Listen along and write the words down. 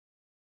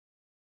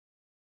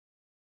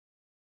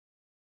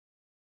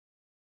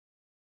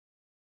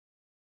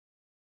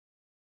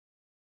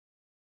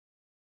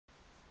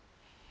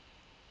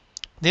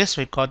This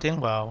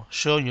recording will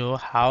show you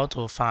how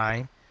to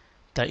find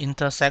the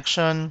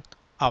intersection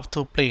of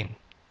two planes,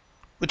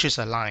 which is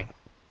a line.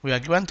 We are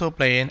given two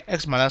planes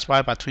x minus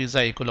y plus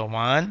 3z equal to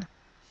 1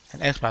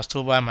 and x plus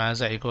 2y minus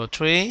z equal to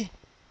 3.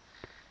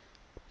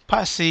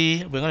 Part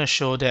C, we're going to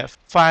show that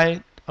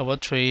 5 over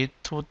 3,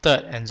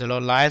 2/3 and 0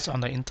 lies on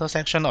the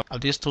intersection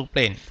of these two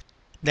planes.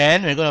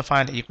 Then we're going to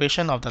find the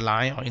equation of the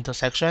line or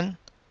intersection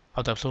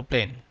of the two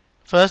planes.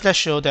 First, let's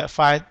show that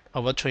 5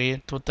 over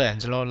 3, 2/3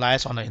 and 0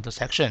 lies on the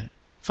intersection.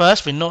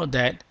 First, we note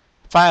that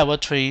 5 over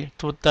 3,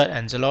 2/3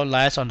 and 0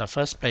 lies on the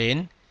first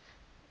plane,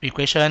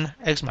 equation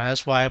x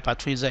minus y plus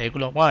 3z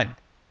equal to 1.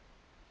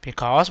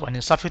 Because when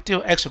you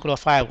substitute x equal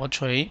to 5 over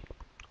 3,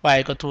 y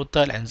equal to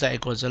 2/3 and z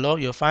equal to 0,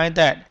 you find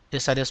that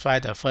it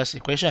satisfies the first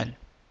equation.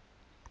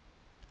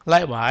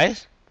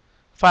 Likewise,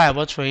 5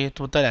 over 3,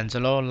 2/3 and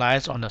 0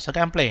 lies on the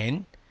second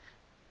plane,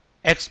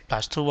 x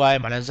plus 2y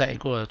minus z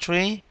equal to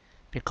 3,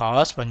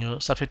 because when you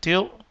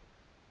substitute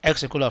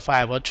x equal to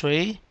 5 over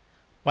 3,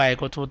 y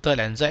equal to 2/3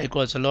 and z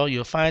equal to 0,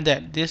 you find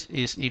that this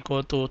is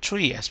equal to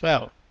 3 as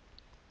well.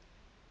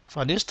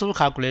 For these two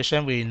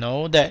calculations, we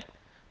know that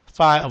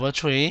 5 over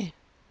 3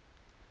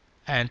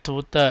 and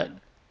 2/3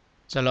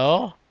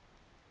 0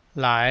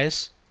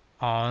 lies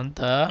on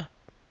the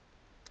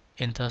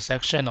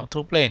intersection of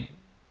two planes.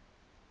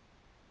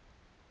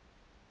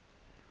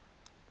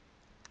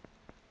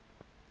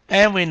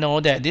 And we know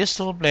that these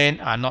two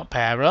planes are not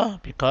parallel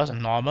because the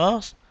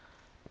normals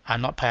are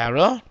not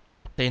parallel.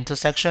 The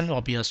intersection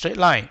will be a straight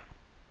line.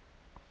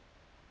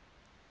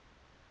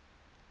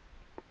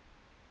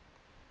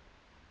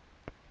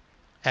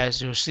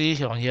 As you see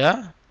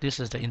here, this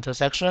is the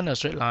intersection, a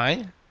straight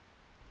line.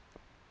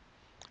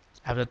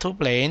 I have the two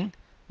planes.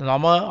 The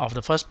normal of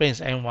the first plane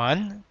is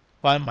n1,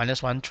 1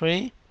 minus 1,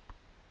 3.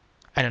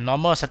 And the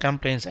normal of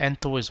second plane is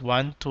n2 is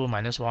 1, 2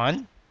 minus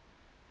 1.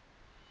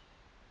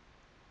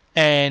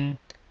 And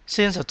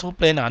since the two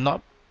planes are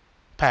not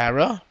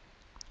parallel,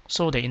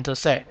 so they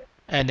intersect,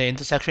 and the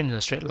intersection is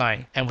a straight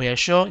line. And we have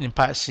shown in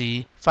part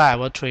C, 5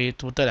 over 3,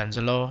 2/3 and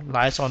 0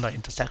 lies on the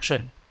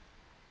intersection.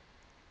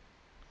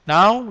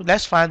 Now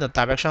let's find the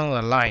direction of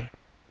the line.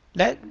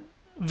 Let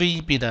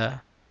V be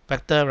the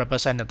vector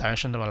represent the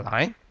direction of the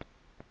line.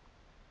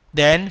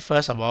 Then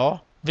first of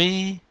all,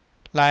 V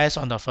lies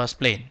on the first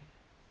plane.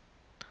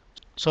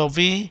 So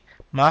V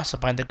must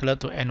perpendicular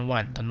to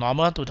n1, the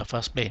normal to the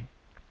first plane.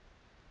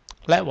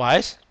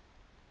 Likewise,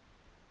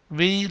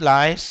 V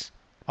lies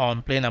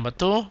on plane number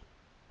 2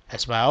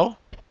 as well.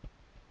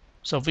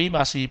 So V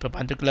must be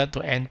perpendicular to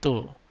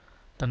n2,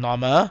 the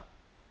normal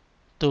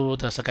to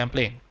the second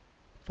plane.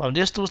 From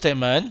these two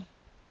statements,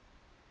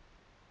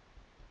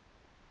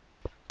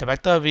 the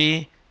vector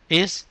V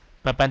is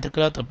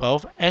perpendicular to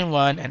both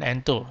n1 and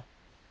n2.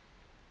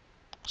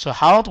 So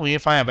how do we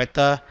find a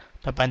vector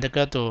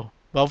perpendicular to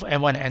both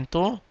n1 and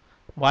n2?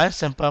 One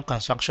simple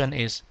construction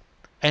is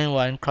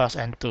n1 cross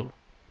n2.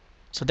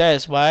 So that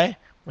is why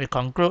we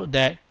conclude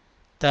that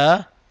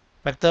the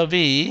vector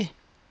V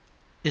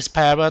is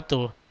parallel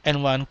to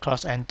n1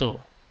 cross n2.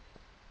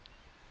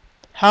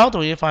 How do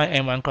we find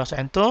n1 cross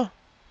n2?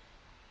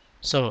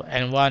 So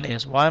n1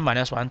 is 1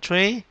 minus 1,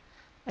 3.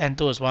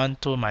 n2 is 1,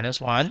 2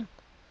 minus 1.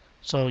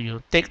 So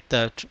you take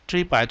the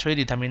 3 by 3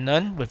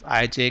 determinant with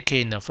I, j,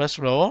 k in the first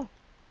row,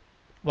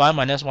 1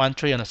 minus 1,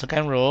 3 on the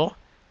second row,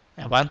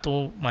 and 1,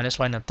 2 minus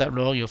 1 in the third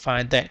row. You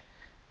find that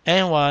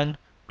n1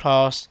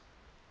 cross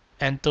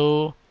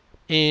n2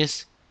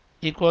 is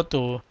equal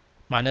to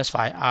minus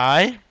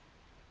 5i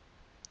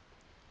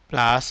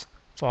plus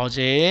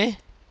 4j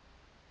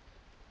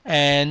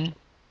and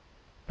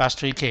plus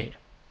 3k.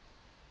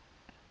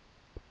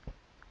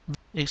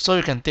 So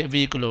you can take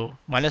V equal to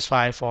minus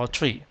 5, 4,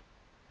 3.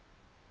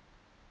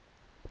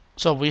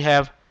 So we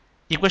have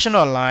equation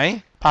of a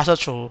line passes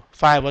through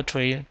 5 over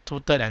 3,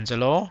 2/3 and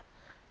 0,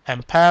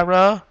 and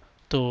parallel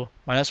to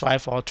minus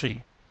 5, 4,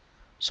 3.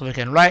 So we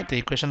can write the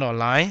equation of a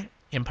line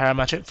in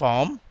parametric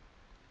form.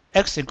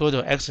 X equal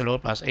to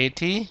x0 plus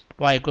at,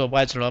 y equal to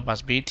y0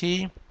 plus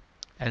bt,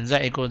 and z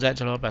equal to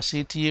z0 plus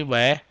ct,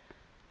 where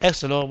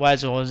x0,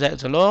 y0,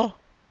 z0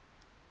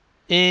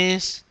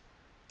 is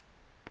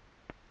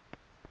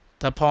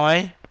the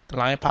point the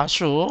line passes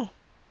through,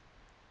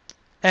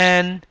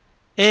 and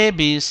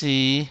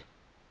ABC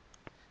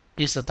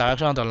is the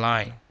direction of the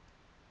line.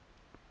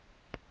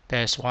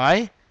 That's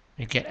why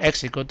we get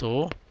x equal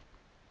to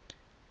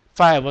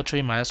 5 over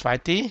 3 minus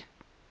 5t,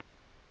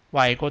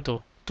 y equal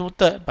to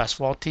 2/3 plus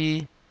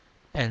 4t,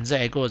 and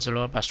z equal to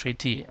 0 plus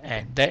 3t,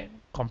 and that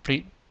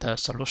completes the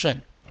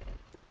solution.